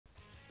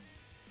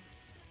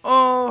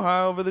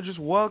Ohayo Villagers,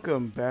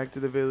 welcome back to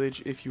the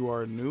village. If you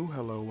are new,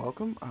 hello,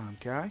 welcome. I'm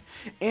Kai,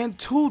 and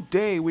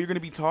today we're going to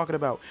be talking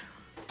about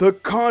the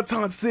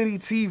Conton City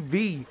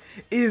TV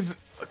is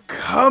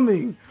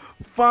coming.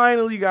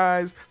 Finally,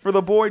 guys, for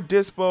the boy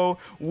Dyspo,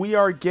 we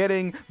are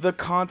getting the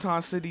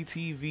Conton City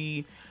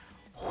TV.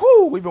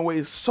 Whew, we've been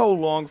waiting so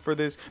long for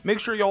this. Make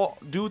sure y'all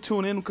do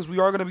tune in because we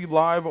are going to be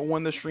live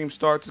when the stream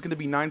starts. It's going to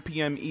be 9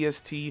 p.m.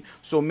 EST,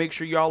 so make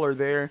sure y'all are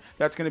there.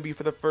 That's going to be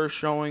for the first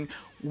showing.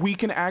 We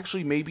can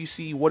actually maybe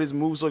see what his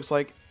moves looks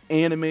like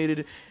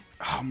animated.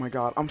 Oh my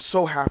god, I'm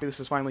so happy this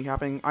is finally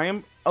happening. I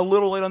am a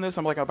little late on this.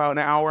 I'm like about an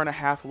hour and a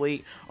half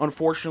late,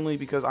 unfortunately,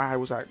 because I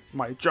was at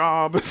my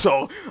job.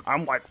 So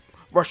I'm like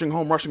rushing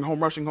home.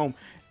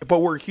 But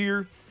we're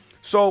here.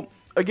 So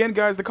again,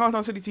 guys, the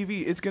Conton City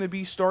TV, it's going to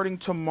be starting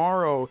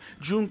tomorrow,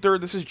 June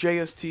 3rd. This is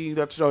JST,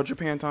 that's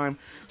Japan time.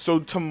 So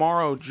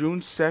tomorrow,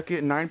 June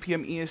 2nd, 9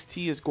 p.m.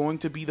 EST is going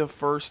to be the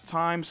first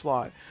time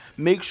slot.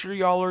 Make sure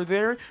y'all are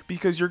there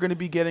because you're going to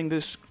be getting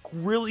this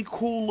really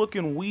cool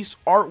looking Whis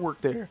artwork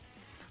there.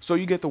 So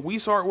you get the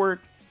Whis artwork,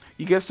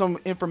 you get some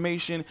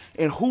information,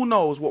 and who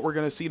knows what we're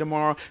going to see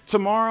tomorrow.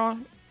 Tomorrow,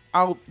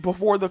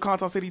 before the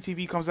Conton City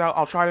TV comes out,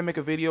 I'll try to make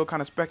a video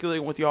kind of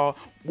speculating with y'all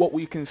what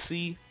we can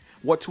see,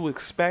 what to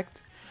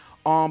expect.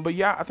 But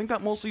yeah, I think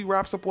that mostly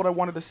wraps up what I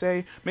wanted to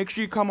say. Make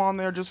sure you come on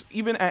there just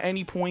even at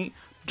any point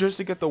just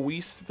to get the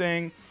Whis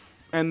thing,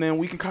 and then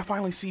we can kind of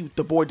finally see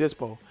the boy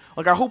Dyspo.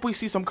 Like, I hope we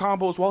see some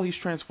combos while he's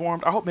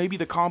transformed. I hope maybe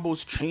the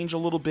combos change a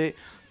little bit.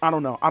 I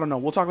don't know.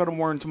 We'll talk about it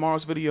more in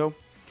tomorrow's video.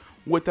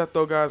 With that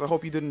though, guys, I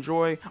hope you did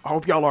enjoy. I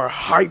hope y'all are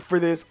hyped for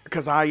this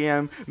because I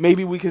am.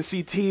 Maybe we can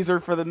see teaser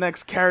for the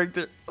next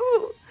character.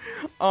 Ooh.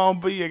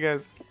 But yeah,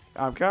 guys,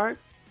 I'm Kai.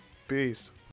 Peace.